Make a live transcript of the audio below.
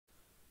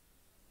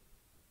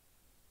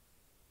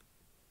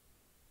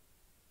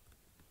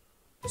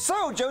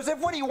So, Joseph,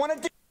 what do you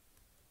want to do?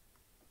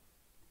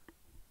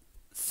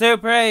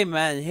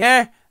 Supereddieman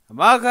here, and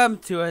welcome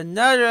to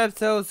another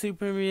episode of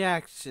Supereddieman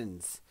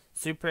Reactions.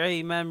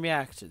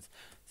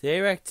 Today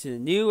we're reacting to the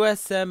new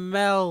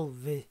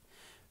SML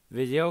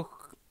video.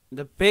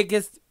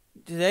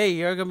 Today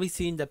you're going to be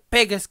seeing the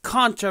biggest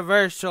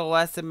controversial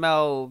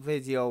SML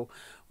video,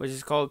 which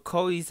is called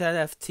Cody's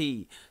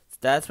NFT. So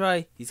that's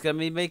right, he's going to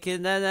be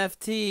making an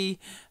NFT,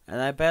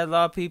 and I bet a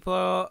lot of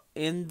people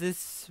in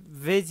this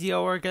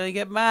video are going to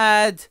get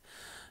mad.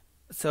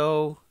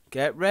 So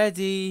get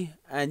ready,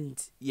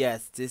 and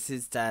yes, this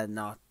is that,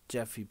 not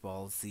Jeffrey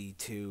Ball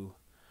Z2.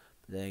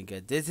 But then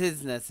again, this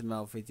is an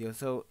SML video,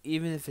 so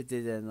even if it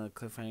did end on a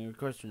cliffhanger, of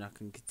course we're not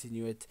going to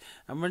continue it,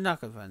 and we're not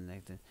going to find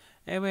anything.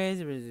 Anyways,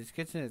 the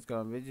description is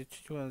going, video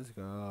tutorial, let's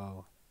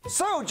go.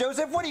 So,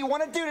 Joseph, what do you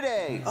want to do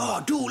today?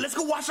 Oh, dude, let's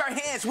go wash our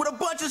hands with a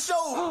bunch of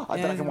soap. I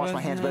bet I can wash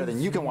my hands better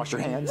than you can wash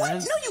your hands. What? No,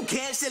 you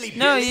can't, silly bitch.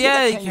 No,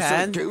 yeah, you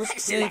can. can.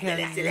 Yeah, you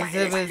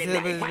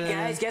can.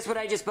 Guys, guess what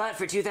I just bought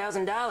for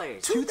 $2,000?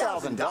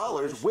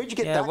 $2,000? Where'd you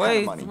get that Yeah, kind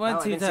of money? what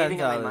I've been saving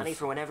up my money $2,000?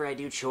 for whenever I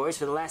do chores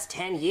for the last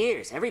 10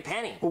 years. Every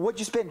penny. Well, what'd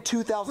you spend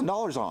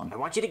 $2,000 on? I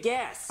want you to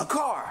guess. A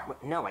car.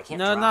 No, I can't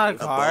No, drive. not a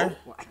car. boat?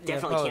 Well, I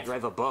definitely boat. can't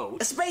drive a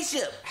boat. A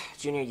spaceship.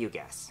 Junior, you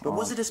guess. But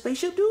was it a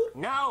spaceship, dude?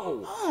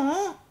 No!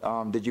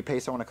 Did you pay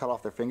someone to cut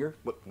off their finger?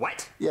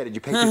 What? Yeah, did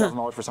you pay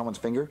 $2,000 for someone's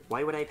finger?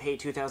 Why would I pay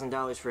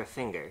 $2,000 for a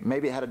finger?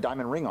 Maybe it had a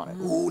diamond ring on it.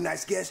 Ooh,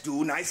 nice guess,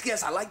 dude. Nice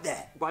guess. I like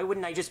that. Why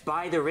wouldn't I just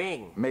buy the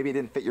ring? Maybe it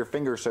didn't fit your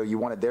finger, so you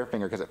wanted their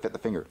finger because it fit the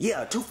finger.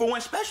 Yeah,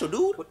 2-for-1 special,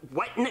 dude.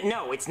 What?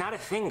 No, it's not a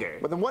finger.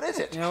 But then what is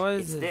it? Yeah, what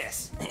It's is it?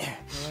 this.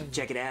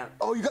 Check it out.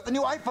 Oh, you got the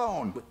new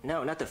iPhone!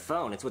 No, not the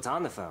phone. It's what's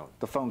on the phone.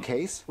 The phone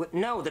case?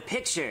 No, the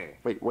picture.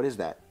 Wait, what is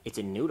that? It's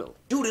a noodle.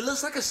 Dude, it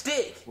looks like a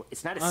stick.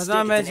 It's not a Oh, it's stick,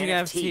 not it's an mentioning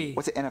NFT. NFT.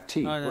 What's an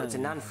NFT? Oh, no. Well, it's a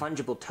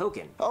non-fungible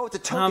token. Oh, it's a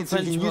token, so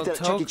you can use that at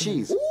Chuck E. Non-fungible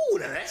Cheese. Ooh,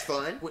 now that's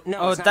fun. No,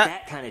 Oh, it's not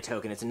that kind of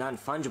token. It's a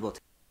non-fungible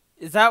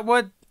Is that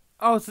what?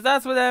 Oh, so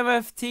that's what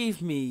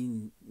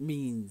MFT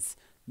means.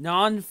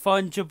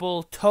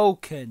 Non-fungible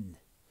token.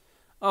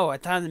 Oh, I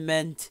thought it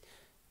meant.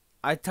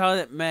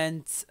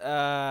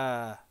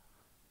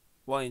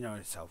 Well, you know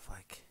yourself,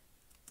 like.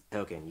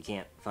 token. You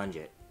can't funge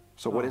it.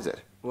 So what is it?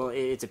 Well,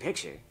 it's a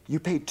picture. You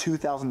paid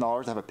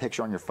 $2,000 to have a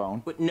picture on your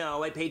phone?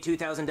 No, I paid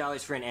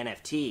 $2,000 for an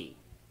NFT.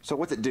 So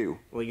what's it do?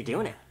 Well, you're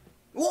doing it.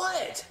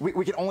 What?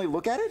 We can only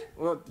look at it?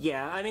 Well,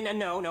 yeah, I mean,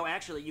 no,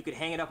 actually, you could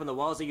hang it up on the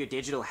walls of your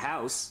digital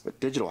house. A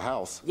digital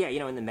house? Yeah, you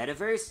know, in the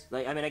metaverse.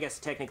 Like, I mean, I guess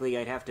technically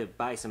I'd have to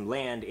buy some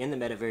land in the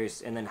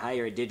metaverse and then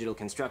hire a digital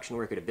construction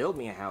worker to build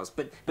me a house,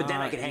 but then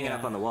I could hang it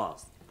up on the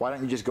walls. Why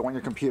don't you just go on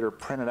your computer,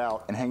 print it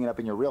out, and hang it up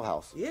in your real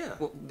house? Yeah.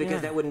 Well,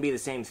 because that wouldn't be the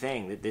same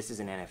thing. This is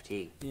an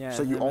NFT. Yeah.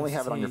 So you only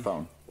have it on your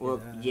phone? Well,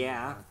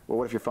 yeah. Well,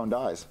 what if your phone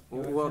dies?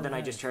 Well, then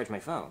I just charge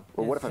my phone.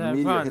 Well, what if a It's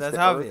meteor fun, hits that's the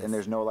obvious. Earth and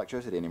there's no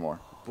electricity anymore?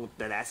 Well,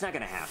 that's not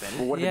gonna happen.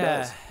 Well, what if it Yeah.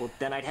 does? Well,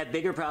 then I'd have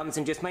bigger problems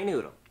than just my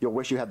noodle. You'll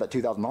wish you had that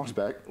 $2,000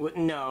 back. Well,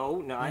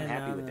 no, I'm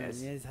happy with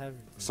this.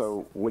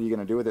 So what are you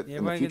going to do with it Yeah,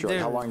 in what the are you future? gonna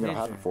Like, how do long are you in going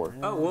to the have it for?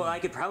 future? Oh, well, I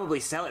could probably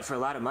sell it for a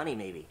lot of money,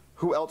 maybe.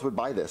 Who else would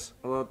buy this?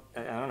 Well,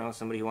 I don't know,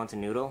 somebody who wants a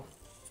noodle?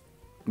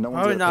 No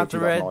one's Probably going to not pay the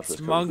 $2,000 red for this.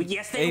 Cody. smug But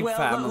yes, they egg will.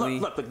 family.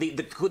 Look,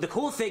 the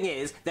cool thing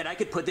is that I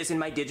could put this in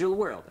my digital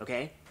world,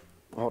 okay?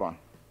 Hold on.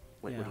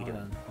 What are you hold doing?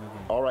 on.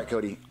 All right,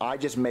 Cody. I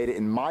just made it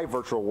in my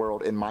virtual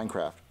world in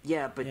Minecraft.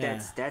 Yeah, but Yeah.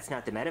 that's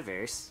not the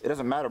metaverse. It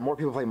doesn't matter. More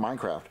people play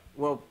Minecraft.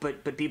 Well,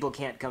 but people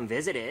can't come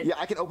visit it. Yeah,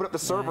 I can open up the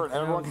server and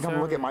everyone can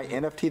come look at my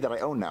NFT that I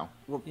own now.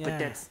 Well, Yeah.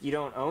 but you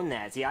don't own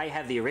that. See, I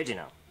have the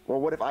original. Well,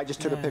 what if I just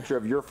took a Yeah. picture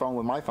of your phone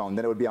with my phone?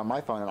 Then it would be on my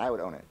phone and I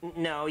would own it.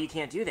 No, you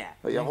can't do that.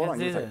 But yeah, hold can't on.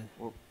 do You that. say,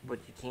 Well, but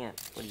you can't.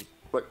 What do you?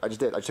 look, I just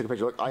did. I just took a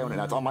picture. Look, I own it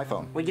now. It's on my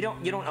phone. Well, you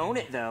don't own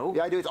it though.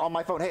 Yeah, I do. It's on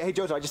my phone. Hey,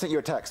 Joseph, I just sent you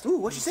a text. Ooh,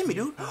 what you send me,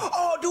 dude?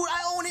 Oh, dude,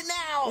 I own it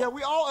now. Yeah,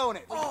 we all own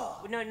it. Oh.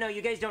 No,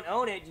 you guys don't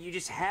own it. You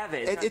just have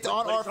it. It's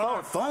on but our it's on phone.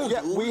 our phone,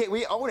 Yeah, dude.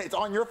 we own it. It's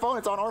on your phone.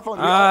 It's on our phone.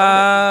 We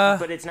all own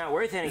But it's not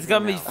worth anything. It's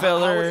gonna be though. it. How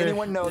filler. would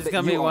anyone know There's that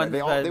gonna you be own one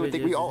it? They would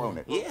think we all own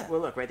it. Yeah.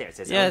 Well, look right there. It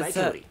says Yeah, owned by it's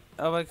Cody.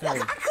 oh my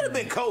god. I could have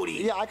been Cody.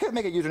 Yeah, I could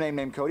make a username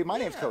named Cody. My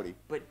name's Cody.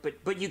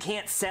 But you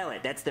can't sell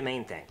it. That's the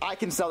main thing. I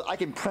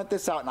can print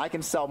this out and I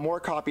can sell more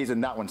copies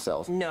than that one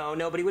sells. No,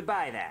 nobody would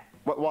buy that.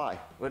 What? Why?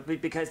 Well,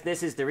 because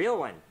this is the real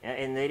one,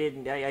 and they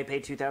didn't. I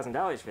paid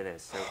 $2,000 for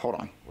this. So. Hold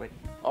on. What?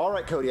 All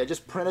right, Cody. I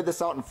just printed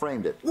this out and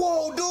framed it.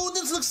 Whoa, dude,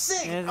 this looks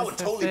sick. Yeah, I would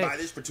this totally looks buy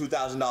sick. this for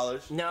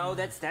 $2,000. No,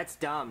 that's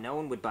dumb. No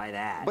one would buy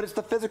that. But it's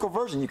the physical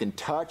version. You can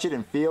touch it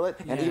and feel it,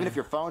 and Yeah. even if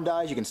your phone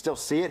dies, you can still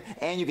see it,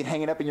 and you can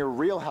hang it up in your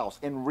real house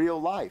in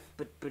real life.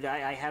 But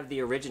I have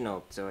the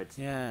original, so it's.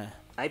 Yeah.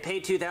 I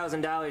paid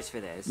 $2,000 for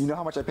this. You know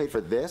how much I paid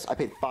for this? I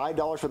paid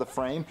 $5 for the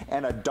frame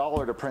and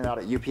 $1 to print out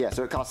at UPS.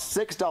 So it costs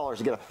 $6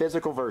 to get a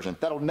physical version.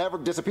 That'll never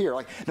disappear.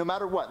 Like, no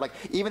matter what. Like,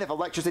 even if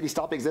electricity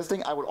stopped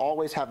existing, I would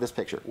always have this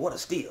picture. What a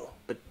steal.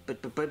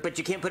 But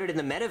you can't put it in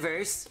the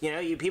metaverse. You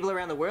know, people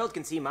around the world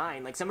can see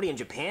mine. Like somebody in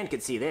Japan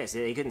could see this.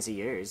 They couldn't see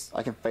yours.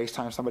 I can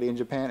FaceTime somebody in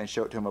Japan and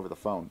show it to them over the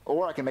phone.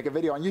 Or I can make a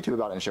video on YouTube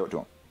about it and show it to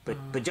them.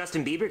 But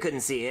Justin Bieber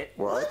couldn't see it.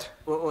 What?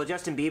 Well,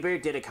 Justin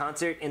Bieber did a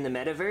concert in the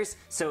metaverse,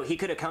 so he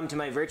could have come to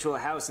my virtual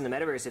house in the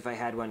metaverse if I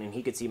had one, and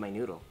he could see my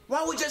noodle.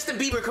 Why would Justin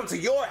Bieber come to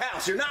your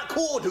house? You're not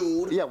cool,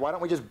 dude. Yeah, why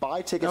don't we just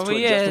buy tickets Oh, to a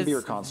he Justin is.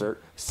 Bieber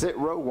concert, sit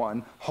row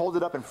 1, hold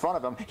it up in front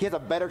of him. He has a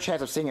better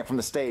chance of seeing it from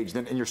the stage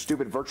than in your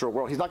stupid virtual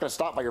world. He's not going to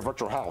stop by your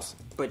virtual house.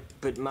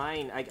 But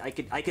mine,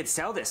 I could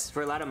sell this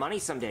for a lot of money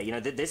someday. You know,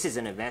 this is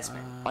an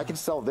investment. I can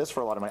sell this for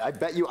a lot of money. I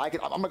bet you I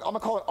can. I'm gonna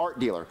call an art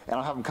dealer, and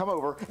I'll have him come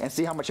over and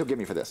see how much he'll give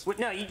me for this. What?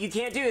 No, you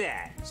can't do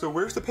that. So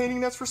where's the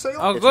painting that's for sale?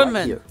 Oh, It's right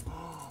Goodman. here.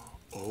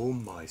 Oh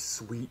my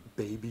sweet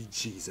baby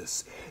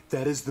Jesus.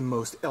 That is the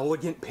most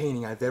elegant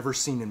painting I've ever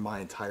seen in my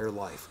entire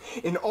life.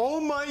 In all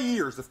my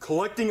years of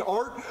collecting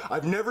art,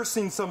 I've never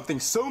seen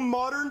something so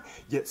modern,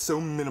 yet so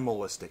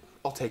minimalistic.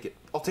 I'll take it.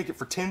 I'll take it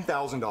for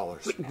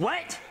 $10,000.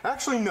 What?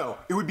 Actually, no.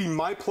 It would be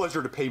my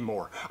pleasure to pay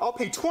more. I'll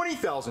pay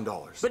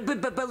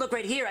 $20,000. But look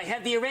right here. I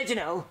have the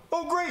original.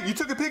 Oh, great. You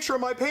took a picture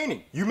of my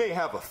painting. You may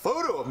have a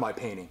photo of my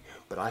painting,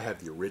 but I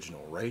have the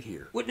original right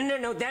here. What?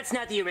 No, that's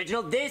not the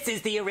original. This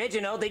is the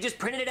original. They just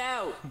printed it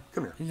out.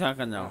 Come here. He's not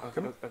gonna know.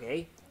 Come here.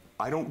 Okay.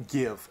 I don't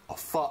give a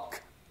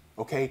fuck.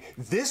 Okay?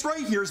 This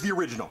right here is the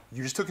original.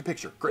 You just took a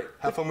picture. Great.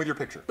 Have fun with your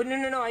picture. But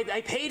no.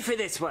 I paid for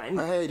this one.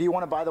 Hey, do you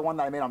want to buy the one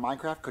that I made on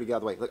Minecraft? Could you get out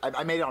of the way? Look,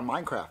 I made it on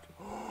Minecraft.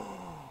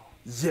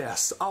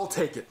 Yes, I'll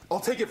take it. I'll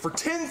take it for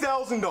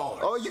 $10,000.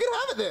 Oh, you can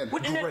have it then.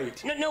 What?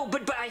 Great. No,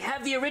 but I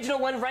have the original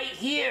one right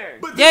here.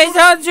 But Yeah, this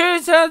tell the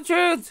truth, tell the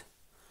truth.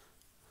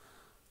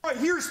 right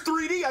here's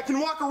 3D. I can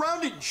walk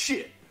around it and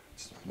shit.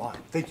 This is mine.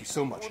 Thank you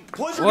so much.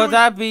 Pleasure Would doing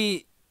that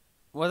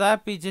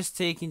be just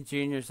taking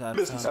Junior's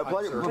business. outside?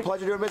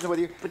 Pleasure doing business with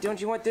you. But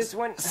don't you want this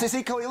one?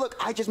 See, Cody, look,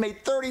 I just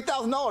made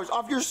 $30,000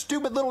 off your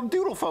stupid little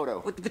doodle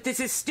photo. But this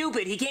is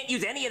stupid. He can't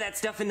use any of that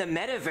stuff in the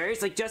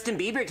metaverse. Like Justin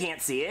Bieber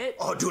can't see it.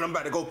 Oh, dude, I'm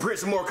about to go print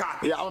some more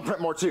copies. Yeah, I'm gonna print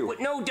more too. What?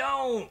 No,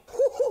 don't.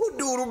 Woo-hoo,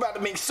 dude, we're about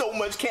to make so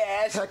much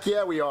cash. Heck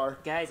yeah, we are.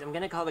 Guys, I'm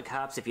gonna call the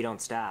cops if you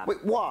don't stop.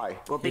 Wait, why?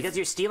 Well, because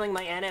you're stealing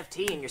my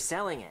NFT and you're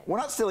selling it. We're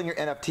not stealing your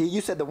NFT.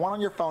 You said the one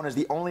on your phone is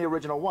the only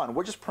original one.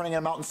 We're just printing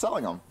them out and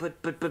selling them. But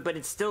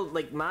it's still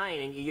like mine,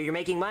 and you're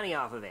making money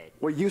off of it.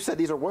 Well, you said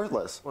these are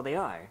worthless. Well, they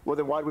are. Well,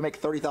 then why'd we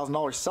make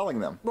 $30,000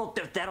 selling them? Well,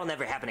 that'll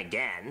never happen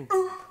again.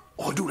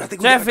 Oh, dude, I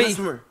think we got a Jeffy.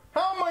 customer.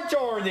 How much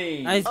are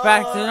these? He's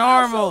back to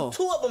normal.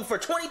 Two of them for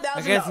 $20,000.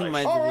 I guess he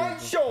might All be right,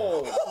 busy. sure.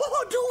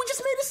 Oh, dude, we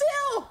just made a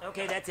sale.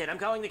 Okay, that's it. I'm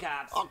calling the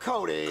cops. Oh,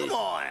 Cody. Come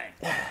on.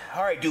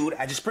 All right, dude,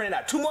 I just printed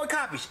out 2 more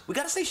copies. We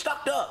gotta stay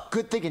stocked up.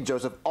 Good thinking,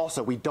 Joseph.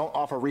 Also, we don't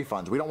offer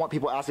refunds. We don't want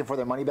people asking for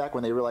their money back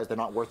when they realize they're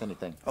not worth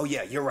anything. Oh,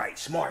 yeah, you're right.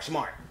 Smart.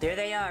 There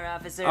they are,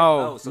 officer.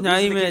 Oh, So not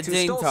these are the even a kids who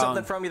ding stole dong.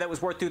 something from you that was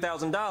worth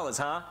 $2,000,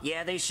 huh?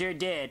 Yeah, they sure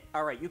did.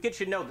 All right, you kids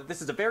should know that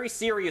this is a very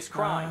serious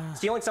crime.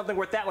 Stealing something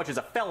worth that much is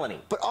a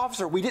felony. But,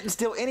 officer, we didn't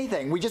steal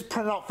anything. We just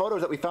printed out photos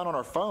that we found on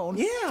our phone.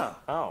 Yeah.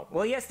 Oh.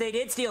 Well, yes, they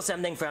did steal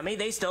something from me.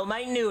 They stole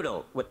my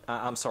noodle. What?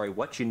 I'm sorry,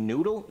 what, you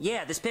noodle?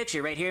 Yeah, this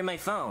picture right here in my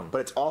phone. But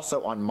it's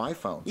also on my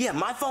phone. Yeah,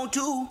 my phone,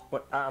 too.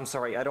 What? I'm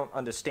sorry, I don't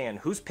understand.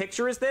 Whose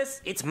picture is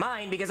this? It's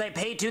mine because I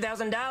paid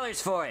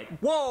 $2,000 for it.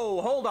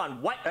 Whoa, hold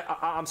on. What?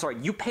 I'm sorry,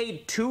 you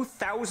paid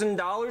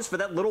 $2,000 for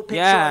that little picture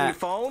Yeah. on your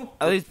phone?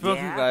 At least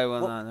Brooklyn Yeah? guy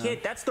went Well, on.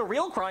 kid, that's the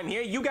real crime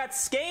here. You got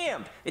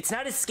scammed. It's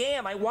not a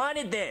scam. I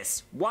wanted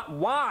this.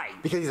 Why?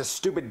 Because he's a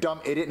stupid, dumb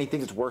idiot and he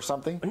thinks it's worth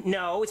something.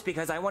 No, it's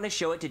because I want to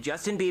show it to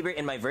Justin Bieber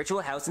in my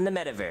virtual house in the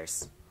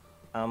metaverse.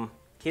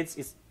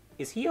 Kids,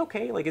 is he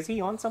okay? Like, is he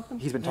on something?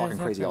 He's been talking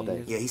it's crazy all okay.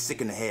 day. Yeah, he's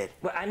sick in the head.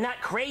 Well, I'm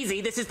not crazy.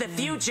 This is the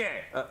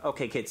future.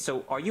 Okay, kids,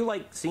 so are you,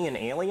 like, seeing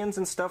aliens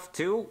and stuff,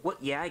 too? Well,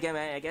 yeah,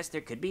 I guess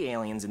there could be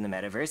aliens in the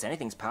metaverse.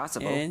 Anything's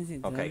possible.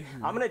 Okay,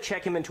 I'm gonna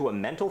check him into a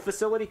mental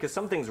facility because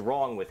something's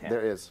wrong with him.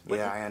 There is.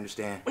 Yeah, I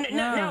understand.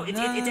 No, it's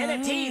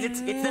NFTs.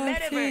 It's the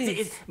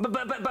metaverse.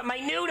 NFTs. But my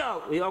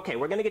noodle. Okay,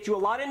 we're gonna get you a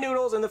lot of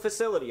noodles in the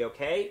facility,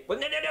 okay? Well,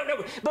 no.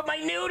 But my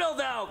noodle,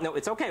 though. No,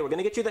 it's okay. We're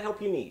gonna get you the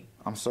help you need.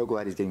 I'm so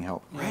glad he's getting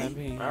help.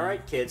 All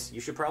right, kids, you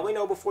should probably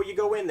know before you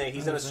go in there,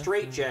 he's in a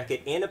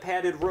straitjacket in a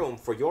padded room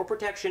for your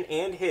protection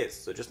and his.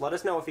 So just let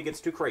us know if he gets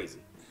too crazy.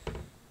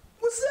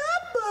 What's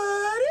up,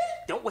 buddy?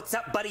 Don't what's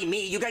up, buddy,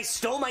 me. You guys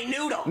stole my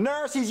noodle.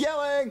 Nurse, he's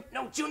yelling!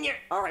 No, Junior.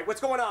 All right, what's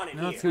going on in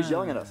here? Who's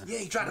yelling at us? Yeah,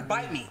 he tried to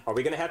bite me. Are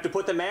we gonna have to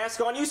put the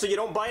mask on you so you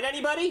don't bite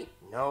anybody?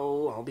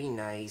 No, I'll be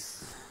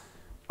nice.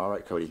 All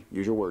right, Cody,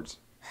 use your words.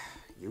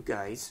 You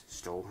guys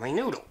stole my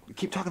noodle. You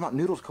keep talking about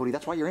noodles, Cody.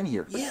 That's why you're in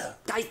here. Yeah.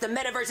 Guys, the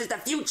metaverse is the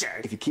future.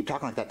 If you keep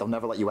talking like that, they'll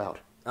never let you out.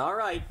 All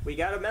right, we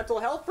got a mental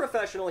health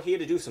professional here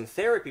to do some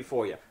therapy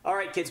for you. All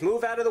right, kids,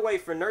 move out of the way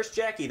for Nurse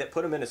Jackie that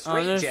put him in a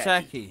Oh, there's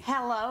straitjacket. Jackie.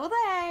 Hello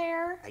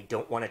there. I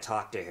don't want to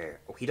talk to her.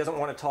 Oh, he doesn't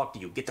want to talk to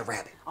you. Get the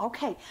rabbit.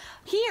 Okay,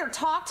 here,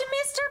 talk to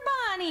Mr.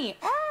 Bunny.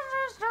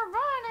 Oh, Mr.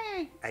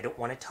 Bunny. I don't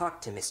want to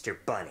talk to Mr.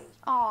 Bunny.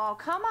 Oh,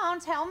 come on,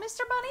 tell Mr.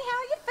 Bunny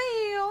how you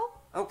feel.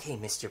 Okay,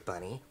 Mr.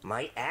 Bunny,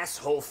 my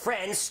asshole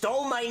friend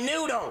stole my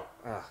noodle.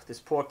 Ugh, this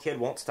poor kid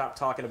won't stop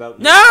talking about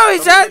No,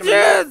 he's Somebody not get him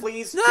a noodle, good.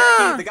 please. No.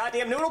 Jackie, the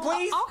goddamn noodle,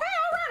 please. Okay,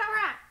 all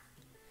right.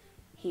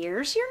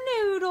 Here's your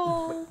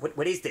noodle.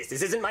 What is this?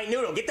 This isn't my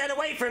noodle. Get that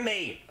away from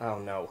me! Oh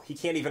no, he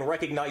can't even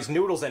recognize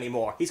noodles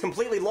anymore. He's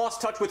completely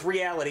lost touch with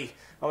reality.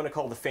 I'm gonna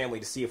call the family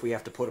to see if we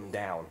have to put him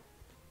down.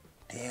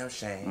 Damn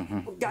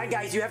shame.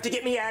 Guys, you have to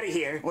get me out of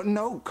here. Well,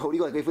 no, Cody.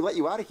 Like, if we let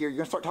you out of here, you're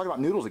gonna start talking about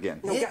noodles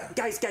again. No,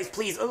 guys,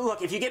 please.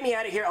 Look, if you get me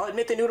out of here, I'll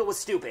admit the noodle was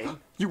stupid.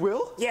 You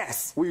will?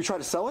 Yes. Will you try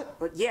to sell it?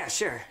 But yeah,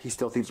 sure. He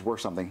still thinks it's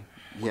worth something.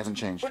 He hasn't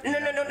changed.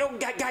 No,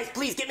 guys,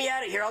 please get me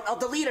out of here. I'll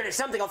delete it or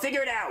something. I'll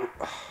figure it out.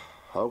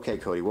 Okay,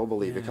 Cody, we'll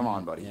believe it. Come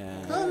on, buddy.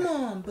 Come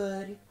on,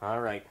 buddy. All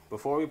right.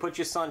 Before we put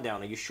your son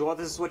down, are you sure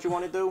this is what you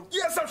want to do?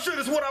 Yes, I'm sure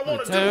this is what I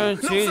want to Return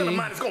do. No to son of the-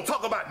 mine is gonna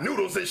talk about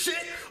noodles and shit.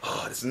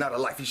 Oh, this is not a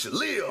life he should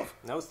live.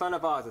 No son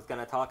of ours is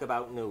gonna talk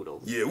about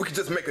noodles. Yeah, we could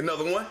just make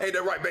another one. Ain't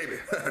that right, baby?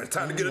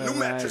 Time to get a new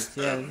mattress.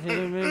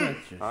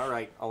 All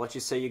right. I'll let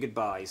you say your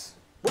goodbyes.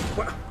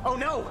 What? Oh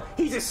no!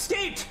 He's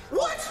escaped!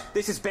 What?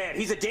 This is bad.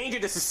 He's a danger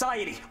to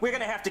society. We're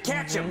gonna have to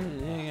catch him.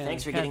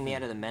 Thanks for getting me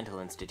out of the mental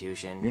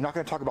institution. You're not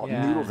gonna talk about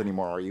Yeah. noodles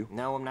anymore, are you?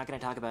 No, I'm not going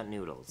to talk about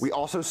noodles. We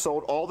also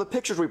sold all the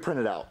pictures we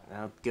printed out.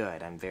 Oh,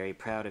 good. I'm very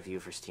proud of you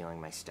for stealing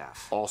my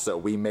stuff. Also,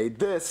 we made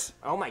this.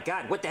 Oh my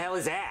god, what the hell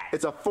is that?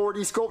 It's a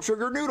 4D sculpt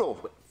sugar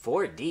noodle.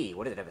 4D?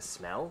 What, did it have a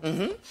smell?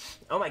 Mm-hmm.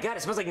 Oh my god,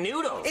 it smells like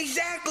noodles!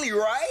 Exactly,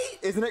 right?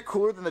 Isn't it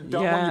cooler than the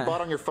dumb one you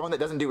bought on your phone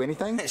that doesn't do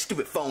anything? That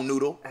stupid phone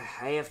noodle.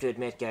 I have to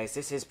admit, guys,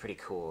 this is pretty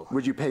cool.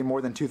 Would you pay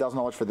more than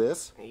 $2,000 for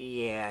this?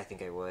 Yeah, I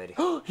think I would.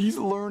 He's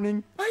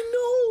learning. I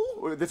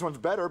know. This one's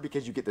better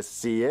because you get to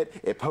see it.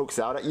 It pokes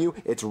out at you.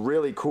 It's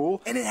really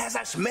cool. And it has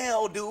that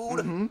smell, dude.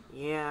 Mm-hmm.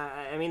 Yeah,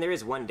 I mean, there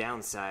is one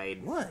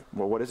downside. What?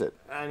 Well, what is it?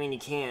 I mean, you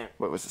can't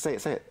Say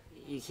it. Say it.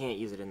 You can't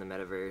use it in the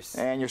metaverse.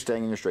 And you're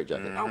staying in your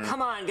straitjacket. Oh,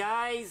 come on,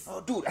 guys!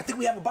 Oh, dude, I think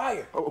we have a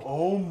buyer.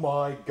 Oh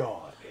my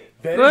god.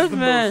 That Good is the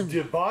man. most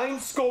divine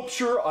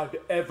sculpture I've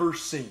ever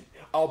seen.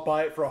 I'll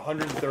buy it for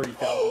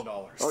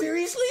 $130,000.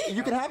 Seriously?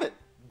 You can have it.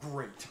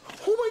 Great.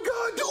 Oh my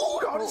god,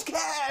 dude, all this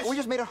cash. We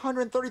just made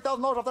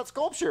 $130,000 off that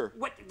sculpture.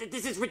 What?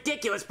 This is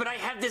ridiculous, but I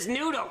have this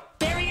noodle!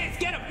 There he is!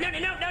 Get him! No,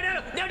 don't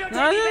take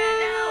No, me back,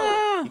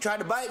 no. You tried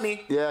to bite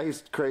me. Yeah,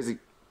 he's crazy.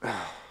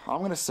 I'm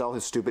going to sell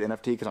his stupid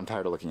NFT because I'm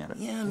tired of looking at it.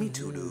 Yeah, me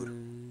too, dude.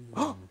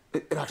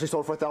 It actually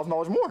sold for $1,000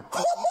 more.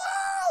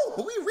 Oh,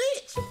 wow, we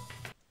rich.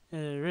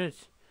 Rich,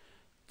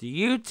 do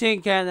you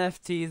think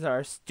NFTs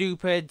are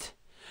stupid?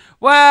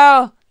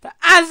 Well, to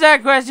answer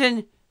that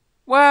question,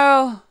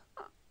 well,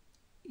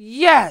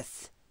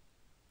 yes.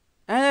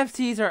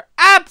 NFTs are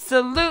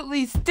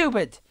absolutely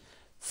stupid.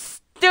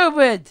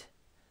 Stupid.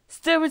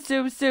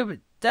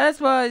 Stupid.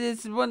 That's why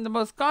this is one of the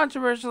most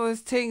controversial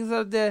things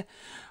of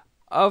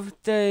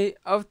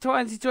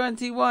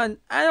 2021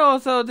 and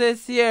also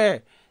this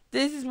year.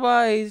 This is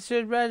why he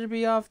should rather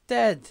be off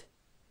dead.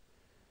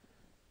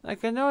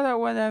 Like, I know that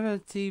one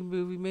NFT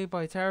movie made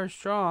by Tara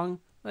Strong,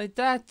 like,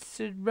 that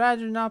should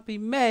rather not be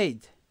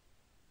made.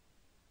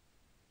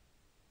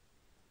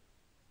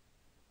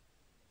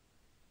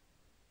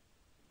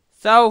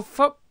 So,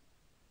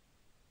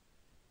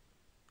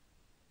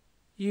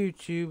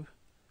 YouTube,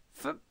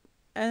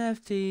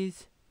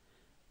 NFTs,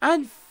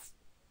 and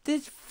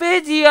this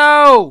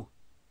video!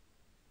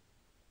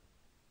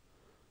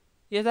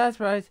 Yeah, that's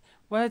right.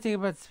 What do I think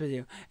about this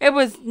video? It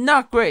was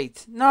not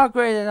great. Not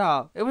great at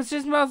all. It was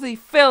just mostly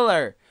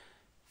filler.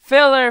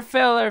 Filler.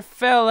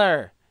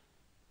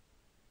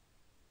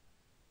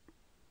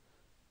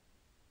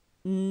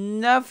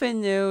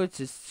 Nothing new.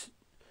 It's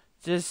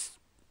just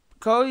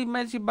Cody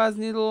mentioning about his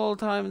needle all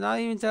the time, not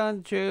even telling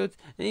the truth.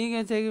 And you're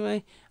gonna take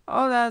away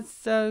all that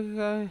stuff.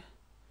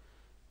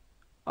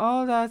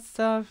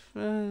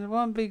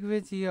 One big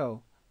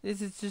video.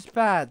 This is just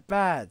bad.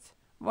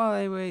 Well,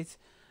 anyways.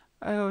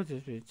 I hope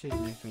this video.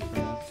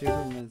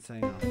 Superman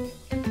signing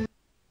off.